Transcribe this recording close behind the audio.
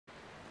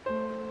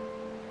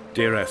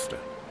Dear Esther,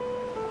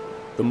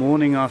 the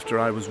morning after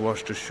I was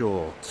washed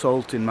ashore,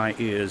 salt in my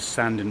ears,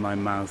 sand in my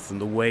mouth, and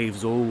the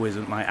waves always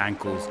at my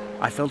ankles,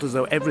 I felt as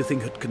though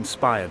everything had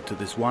conspired to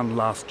this one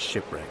last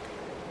shipwreck.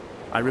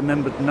 I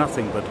remembered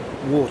nothing but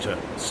water,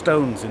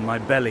 stones in my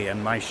belly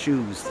and my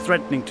shoes,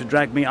 threatening to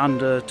drag me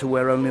under to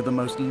where only the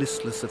most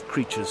listless of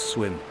creatures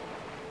swim.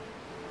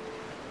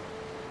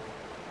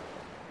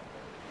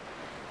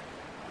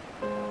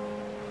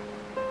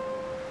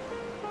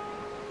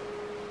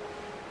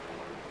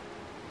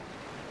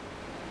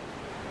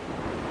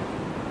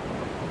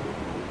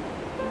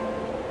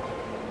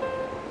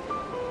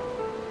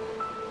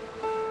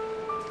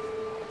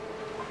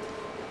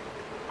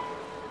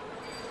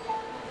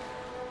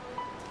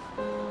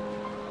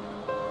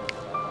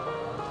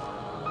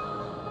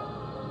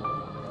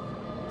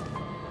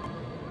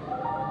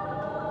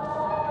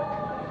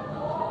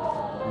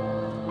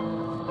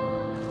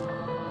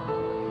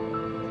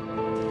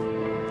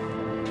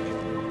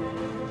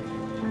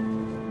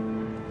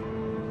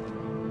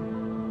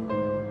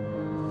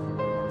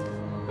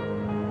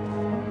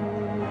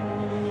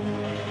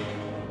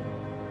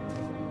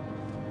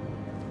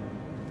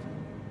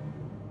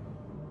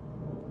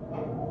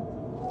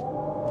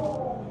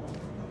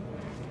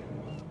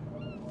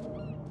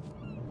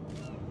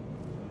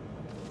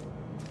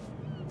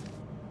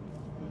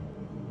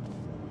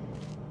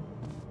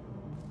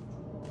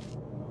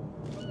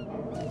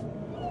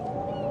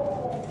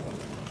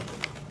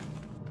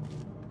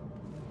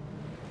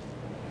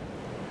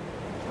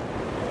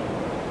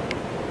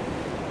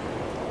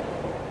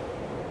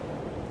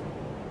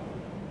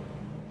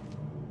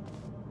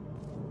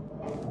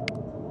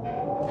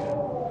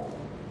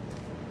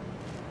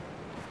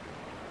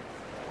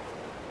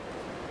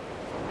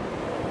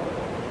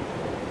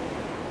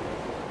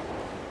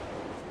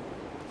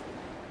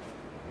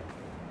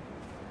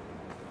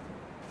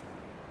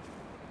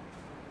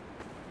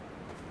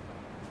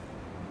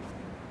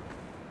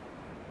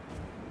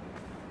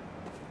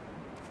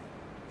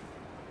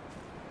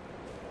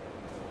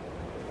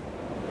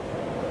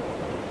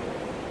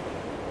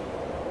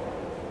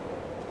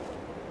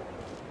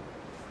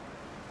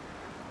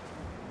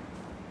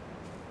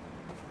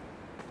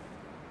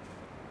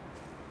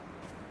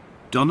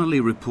 Donnelly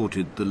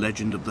reported the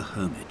legend of the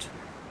hermit,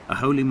 a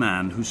holy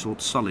man who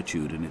sought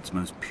solitude in its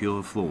most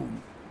pure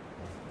form.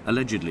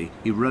 Allegedly,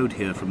 he rode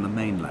here from the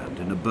mainland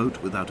in a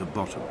boat without a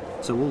bottom,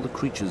 so all the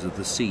creatures of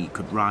the sea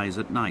could rise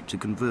at night to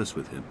converse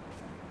with him.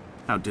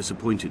 How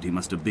disappointed he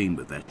must have been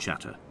with their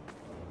chatter.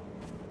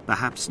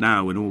 Perhaps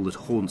now, when all that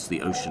haunts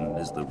the ocean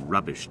is the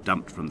rubbish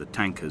dumped from the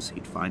tankers,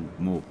 he'd find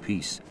more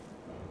peace.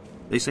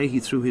 They say he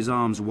threw his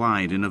arms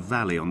wide in a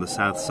valley on the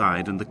south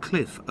side, and the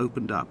cliff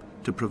opened up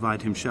to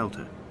provide him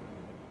shelter.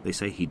 They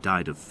say he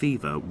died of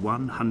fever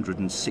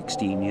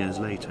 116 years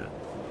later.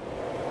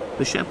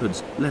 The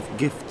shepherds left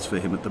gifts for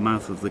him at the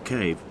mouth of the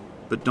cave,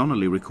 but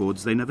Donnelly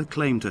records they never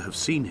claimed to have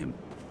seen him.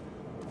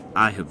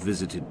 I have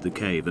visited the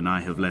cave and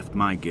I have left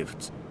my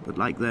gifts, but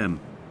like them,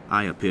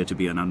 I appear to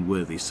be an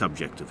unworthy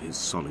subject of his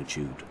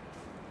solitude.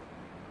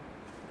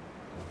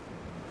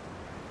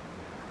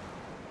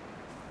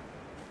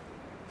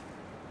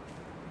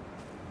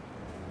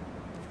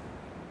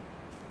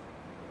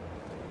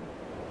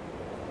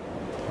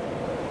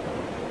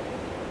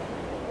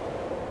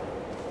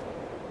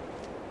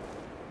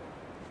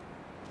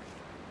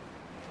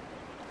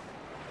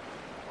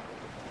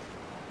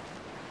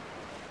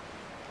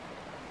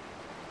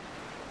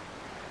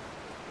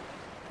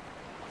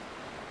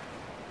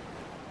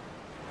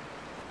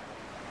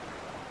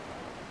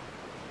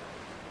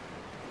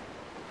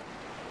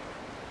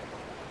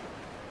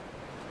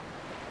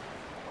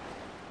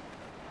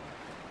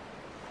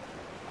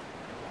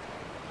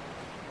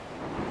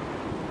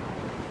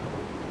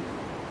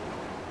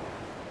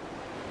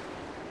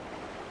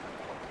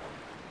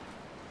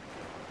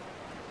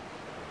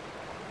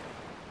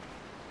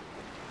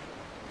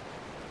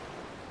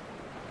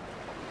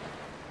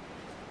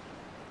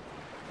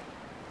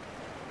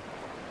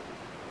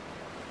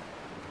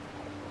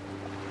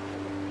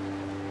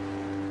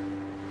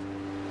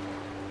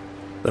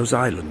 Those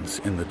islands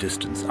in the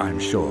distance, I am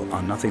sure,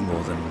 are nothing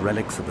more than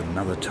relics of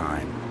another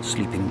time,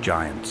 sleeping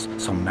giants,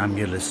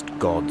 somnambulist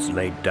gods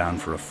laid down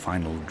for a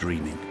final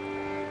dreaming.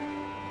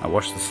 I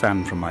wash the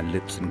sand from my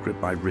lips and grip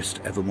my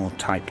wrist ever more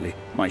tightly.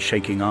 My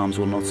shaking arms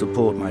will not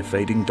support my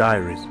fading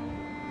diaries.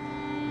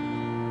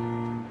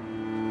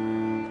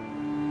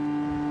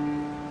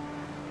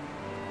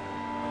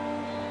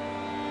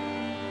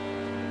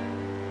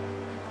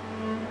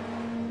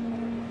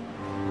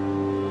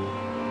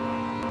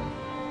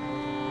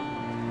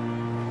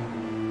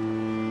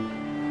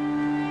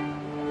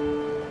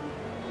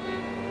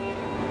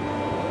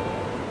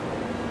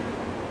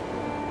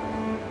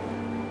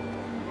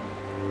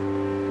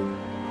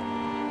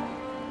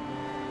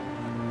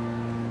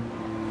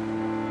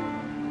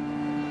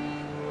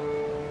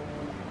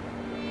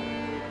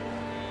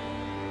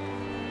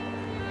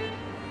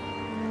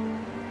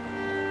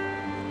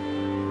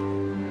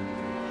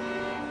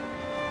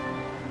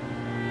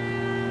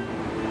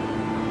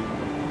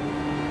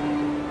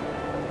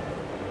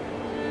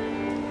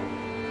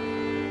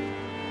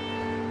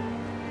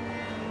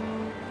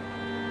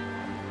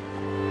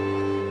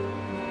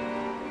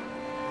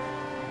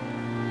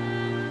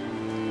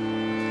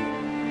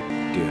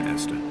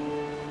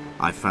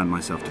 I found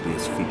myself to be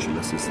as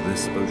featureless as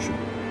this ocean,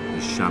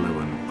 as shallow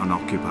and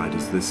unoccupied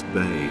as this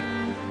bay,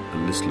 a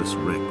listless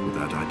wreck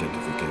without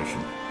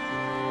identification.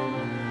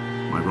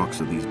 My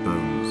rocks are these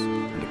bones,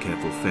 and a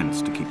careful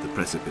fence to keep the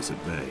precipice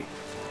at bay.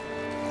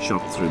 Shot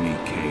through me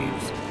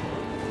caves,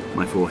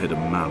 my forehead a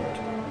mount.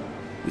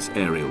 This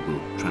aerial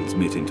will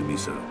transmit into me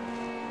so.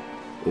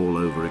 All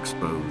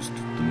overexposed,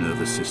 the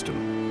nervous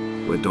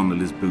system, where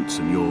Donnelly's boots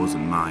and yours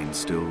and mine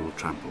still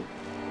trample.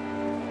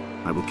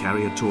 I will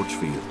carry a torch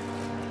for you.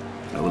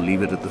 I will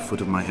leave it at the foot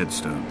of my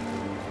headstone.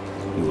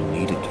 You will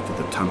need it for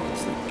the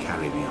tunnels that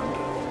carry me under.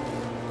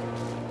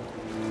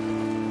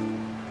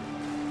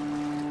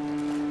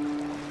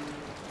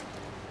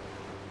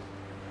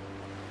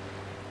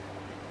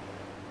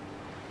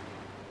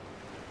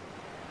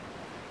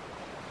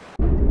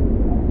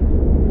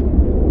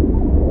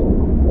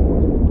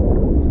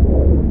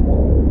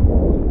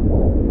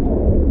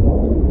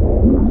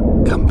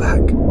 Come back.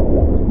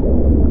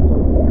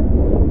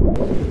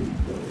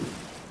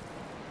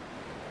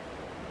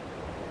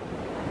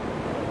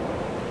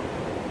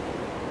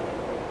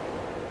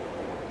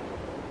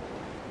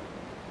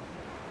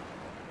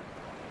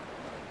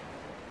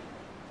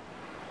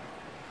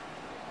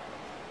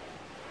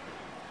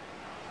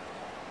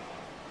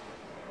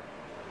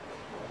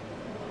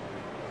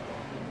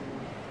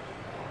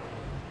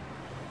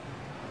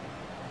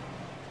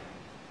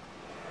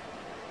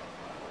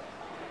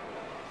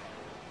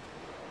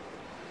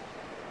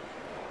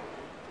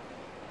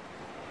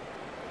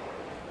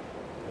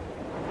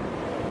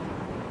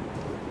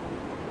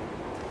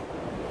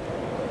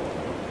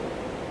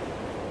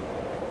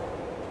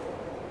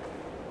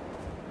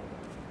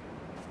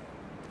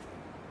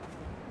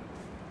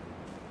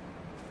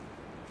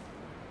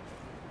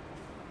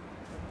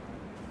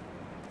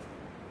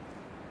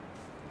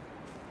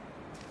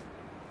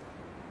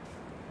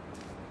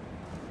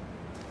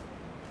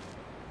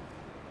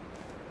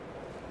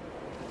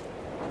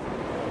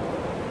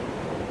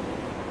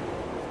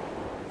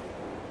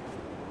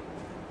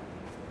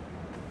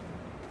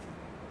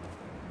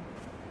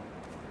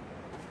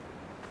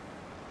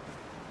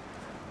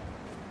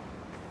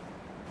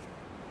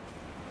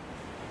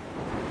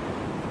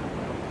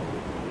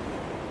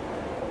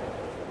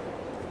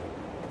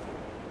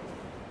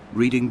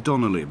 Reading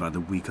Donnelly by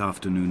the weak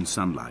afternoon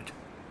sunlight.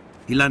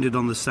 He landed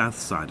on the south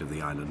side of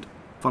the island,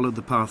 followed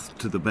the path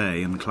to the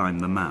bay and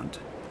climbed the mount.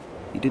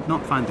 He did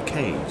not find the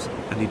caves,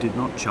 and he did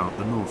not chart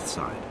the north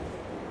side.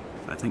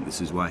 I think this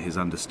is why his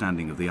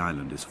understanding of the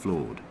island is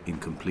flawed,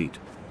 incomplete.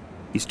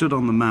 He stood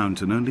on the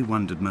mount and only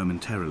wondered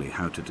momentarily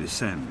how to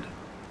descend.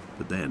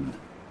 But then,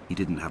 he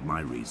didn't have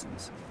my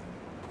reasons.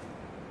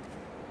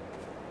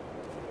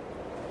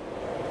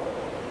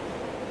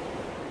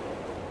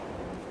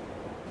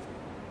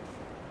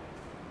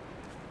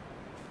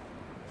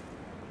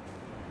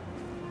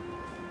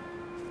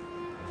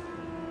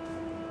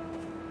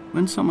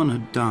 When someone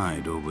had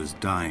died or was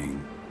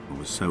dying, or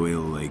was so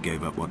ill they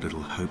gave up what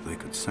little hope they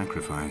could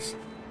sacrifice,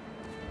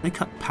 they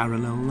cut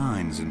parallel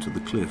lines into the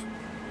cliff,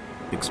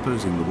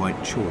 exposing the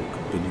white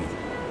chalk beneath.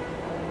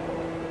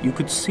 You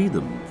could see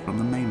them from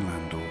the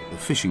mainland or the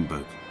fishing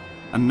boat,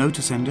 and know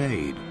to send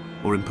aid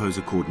or impose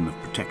a cordon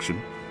of protection,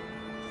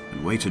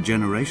 and wait a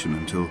generation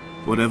until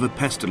whatever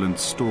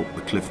pestilence stalked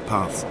the cliff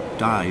paths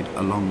died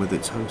along with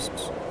its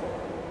hosts.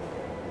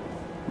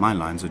 My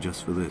lines are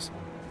just for this.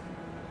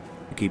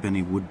 To keep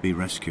any would-be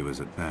rescuers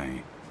at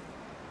bay.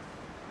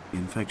 The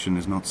infection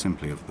is not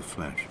simply of the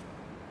flesh.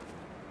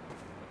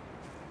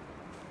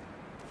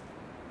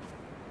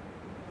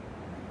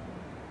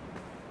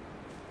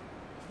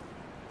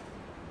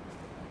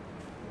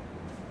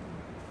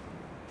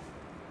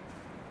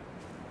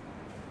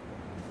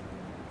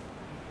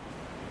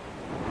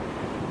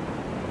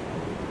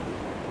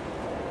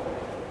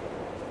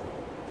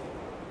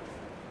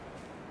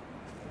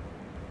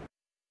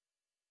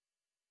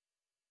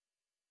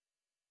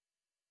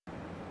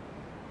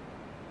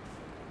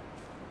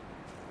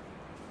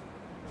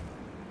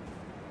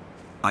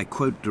 I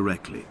quote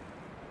directly,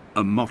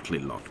 a motley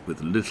lot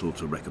with little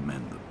to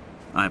recommend them.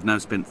 I have now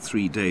spent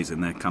 3 days in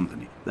their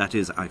company. That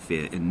is, I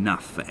fear,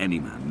 enough for any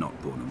man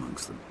not born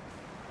amongst them.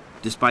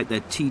 Despite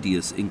their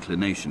tedious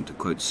inclination to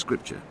quote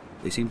scripture,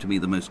 they seem to me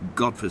the most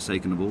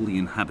God-forsaken of all the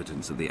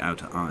inhabitants of the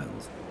outer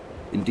isles.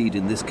 Indeed,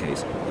 in this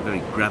case, the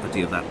very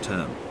gravity of that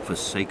term,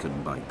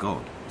 forsaken by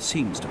God,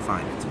 seems to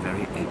find its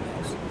very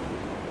apex.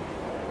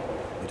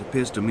 It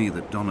appears to me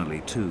that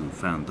Donnelly, too,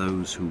 found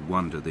those who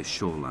wander this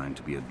shoreline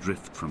to be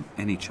adrift from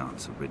any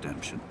chance of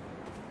redemption.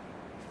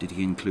 Did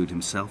he include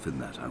himself in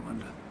that, I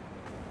wonder?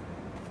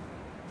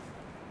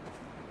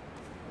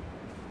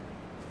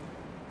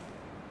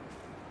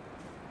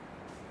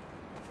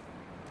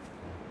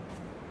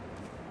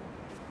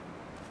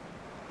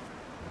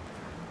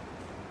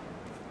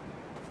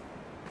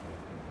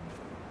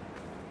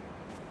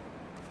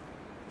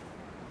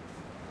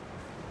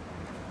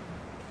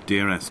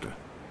 Dear Esther,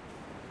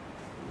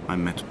 I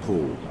met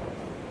Paul.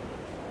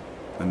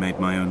 I made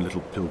my own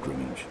little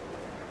pilgrimage.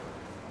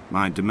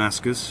 My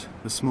Damascus,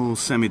 a small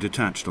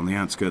semi-detached on the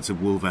outskirts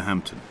of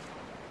Wolverhampton.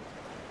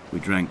 We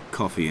drank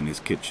coffee in his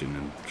kitchen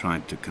and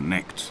tried to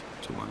connect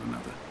to one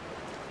another.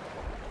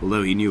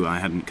 Although he knew I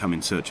hadn't come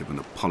in search of an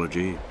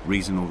apology,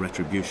 reason or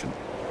retribution,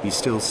 he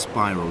still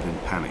spiraled in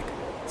panic,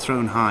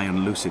 thrown high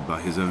and lucid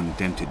by his own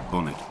dented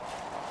bonnet.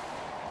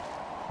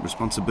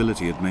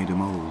 Responsibility had made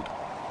him old.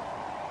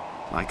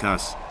 Like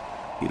us,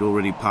 he'd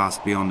already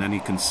passed beyond any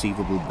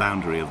conceivable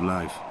boundary of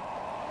life.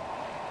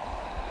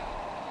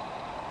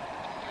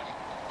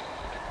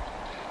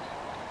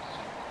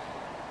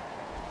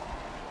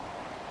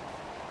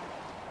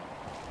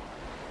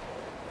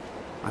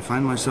 I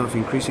find myself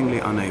increasingly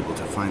unable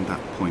to find that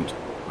point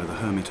where the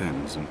hermit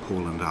ends and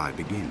Paul and I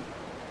begin.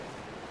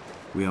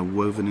 We are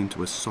woven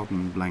into a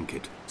sodden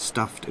blanket,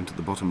 stuffed into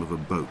the bottom of a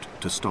boat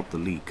to stop the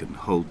leak and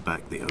hold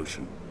back the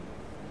ocean.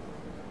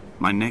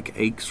 My neck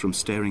aches from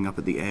staring up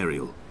at the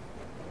aerial.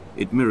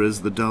 It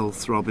mirrors the dull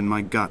throb in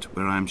my gut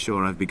where I am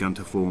sure I've begun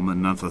to form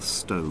another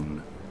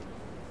stone.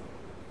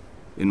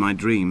 In my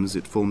dreams,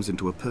 it forms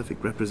into a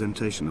perfect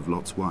representation of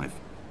Lot's wife,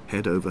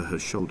 head over her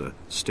shoulder,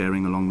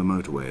 staring along the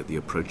motorway at the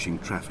approaching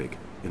traffic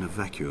in a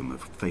vacuum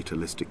of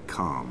fatalistic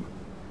calm.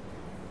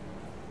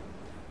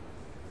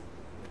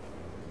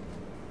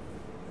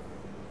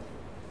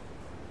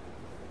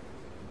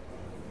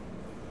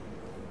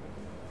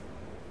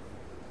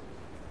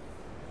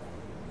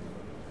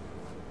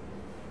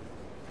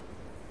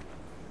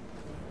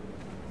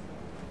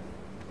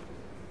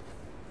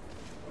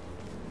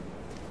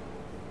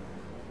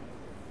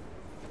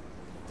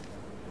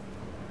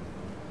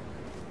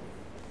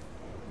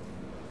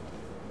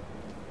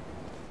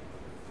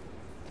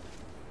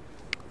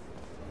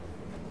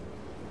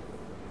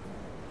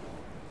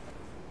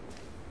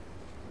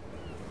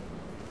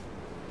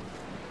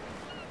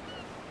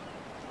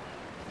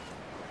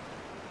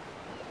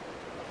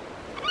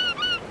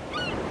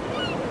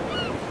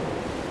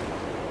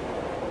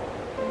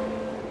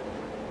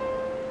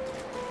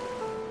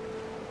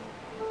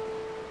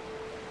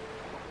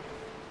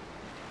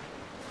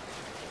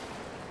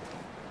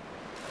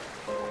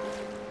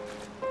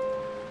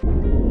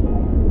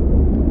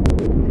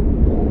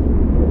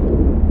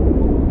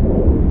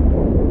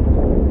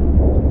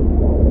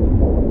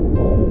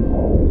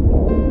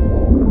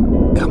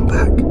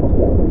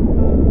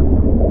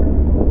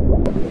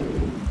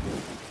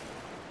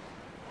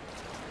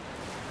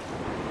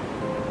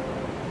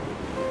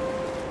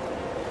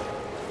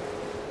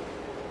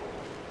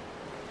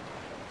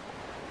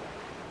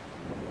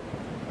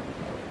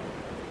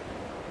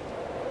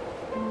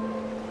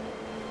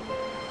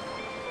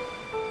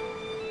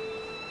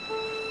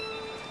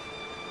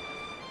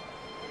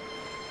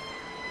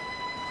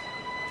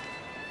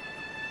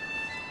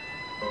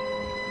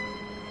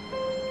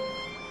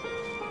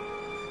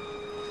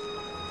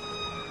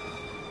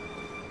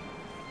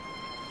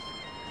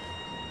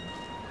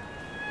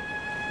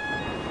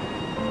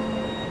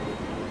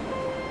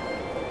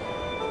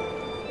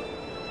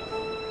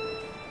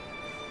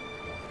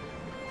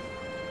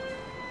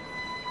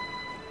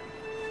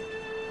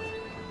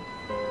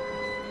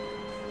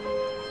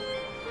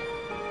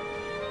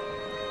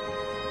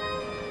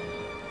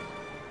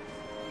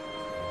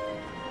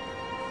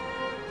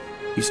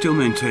 He still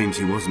maintains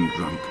he wasn't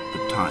drunk,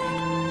 but tired.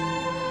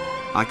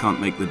 I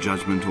can't make the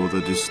judgment or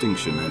the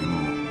distinction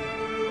anymore.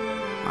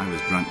 I was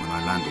drunk when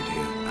I landed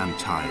here, and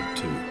tired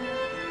too.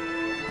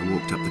 I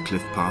walked up the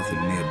cliff path in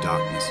near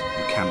darkness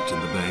and camped in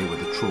the bay where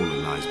the trawler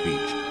lies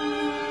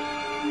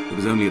beach. It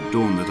was only at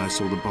dawn that I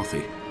saw the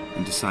bothy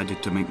and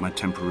decided to make my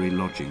temporary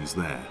lodgings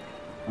there.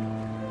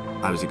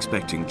 I was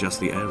expecting just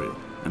the aerial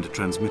and a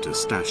transmitter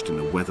stashed in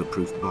a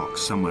weatherproof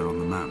box somewhere on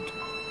the mount.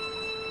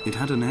 It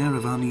had an air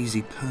of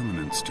uneasy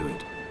permanence to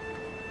it.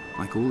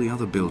 Like all the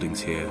other buildings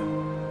here,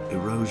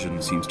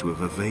 erosion seems to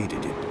have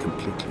evaded it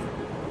completely.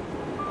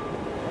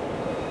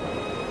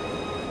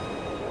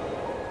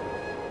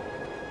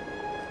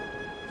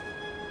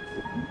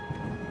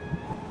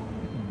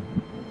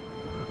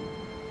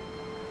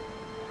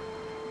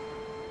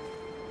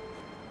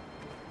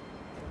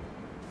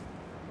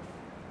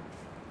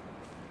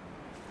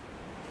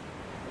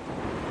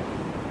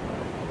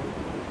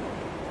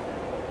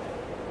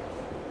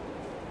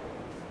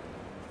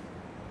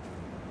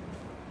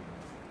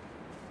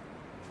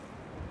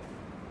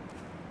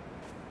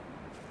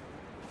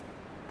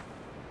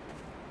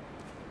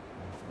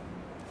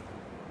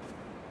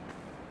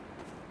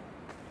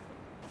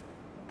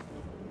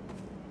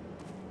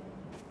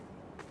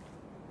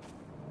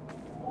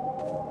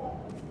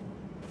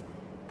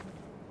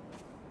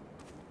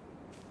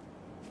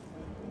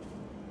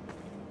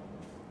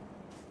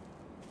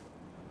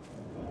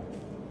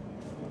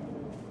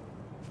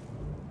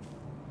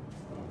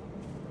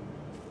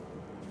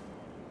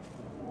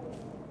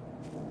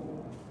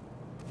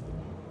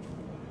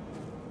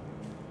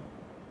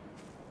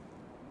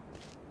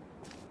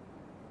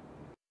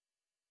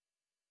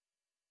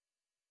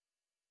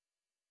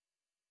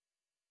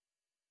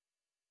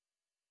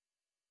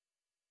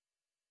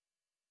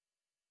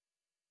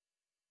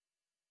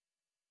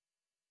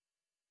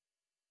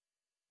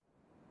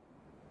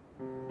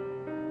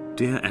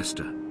 Dear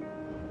Esther,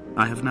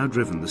 I have now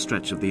driven the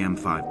stretch of the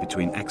M5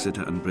 between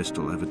Exeter and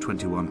Bristol over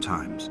 21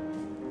 times.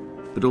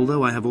 But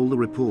although I have all the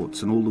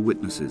reports and all the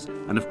witnesses,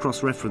 and have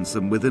cross-referenced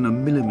them within a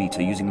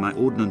millimetre using my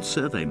Ordnance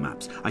Survey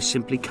maps, I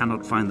simply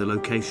cannot find the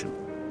location.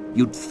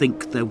 You'd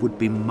think there would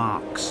be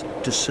marks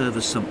to serve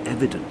as some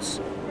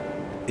evidence.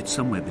 It's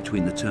somewhere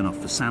between the turn-off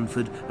for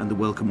Sandford and the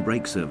welcome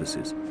brake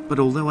services. But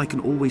although I can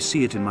always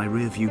see it in my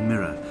rear-view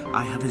mirror,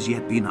 I have as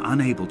yet been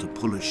unable to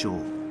pull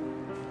ashore.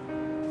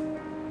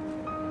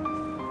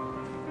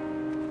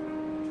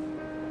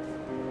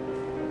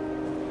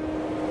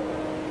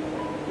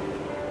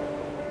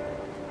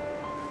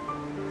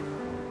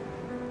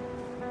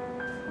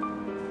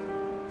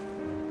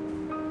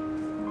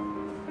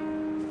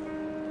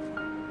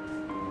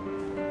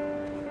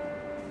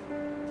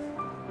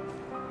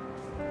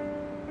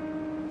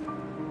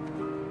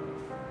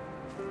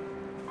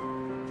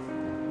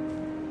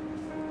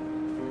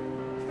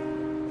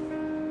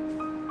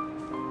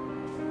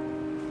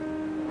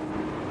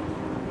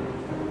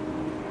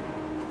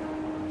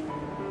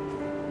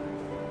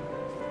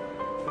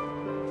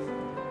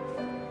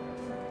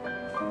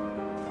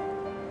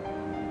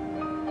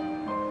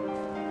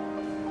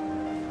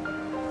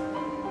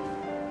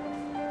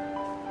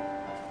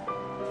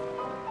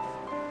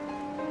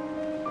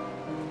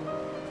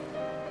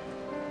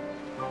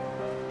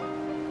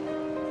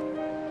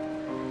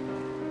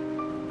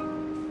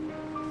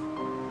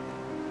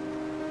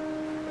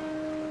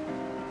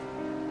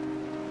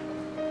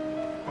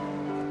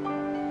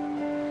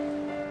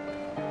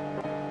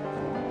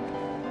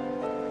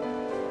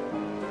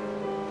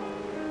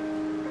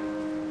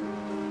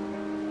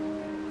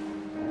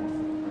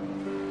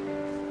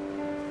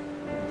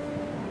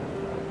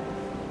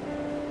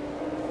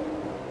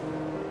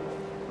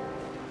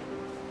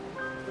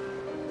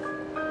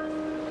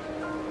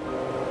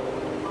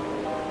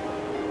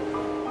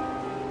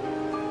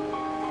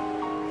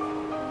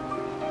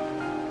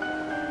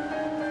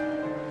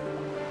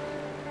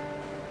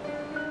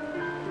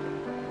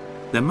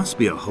 There must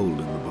be a hole in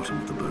the bottom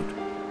of the boat.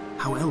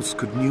 How else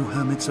could new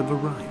hermits have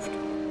arrived?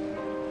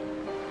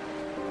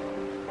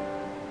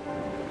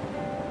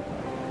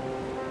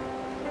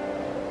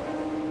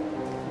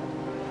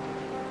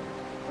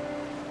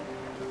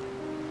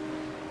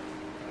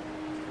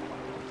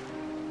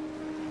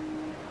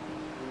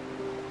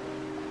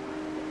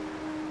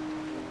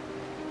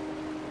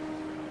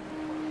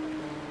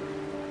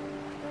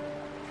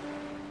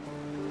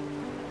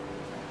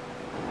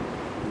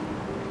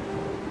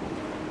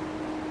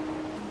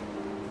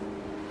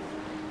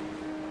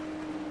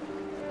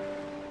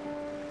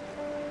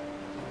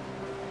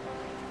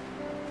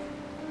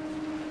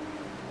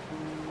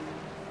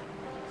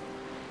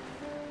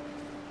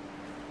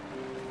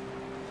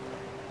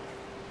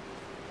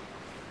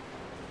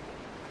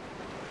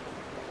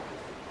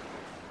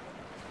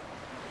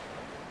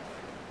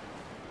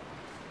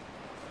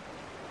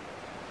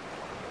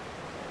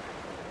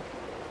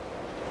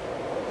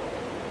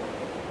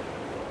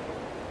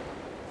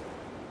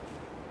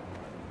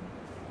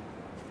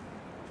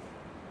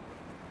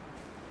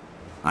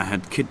 I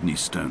had kidney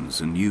stones,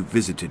 and you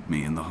visited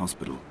me in the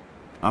hospital.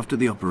 After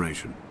the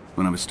operation,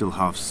 when I was still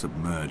half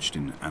submerged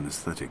in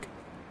anesthetic,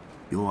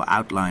 your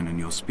outline and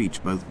your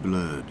speech both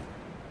blurred.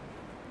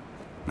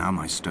 Now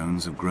my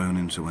stones have grown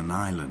into an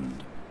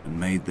island and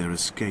made their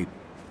escape,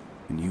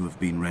 and you have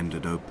been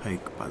rendered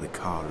opaque by the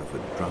car of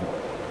a drunk.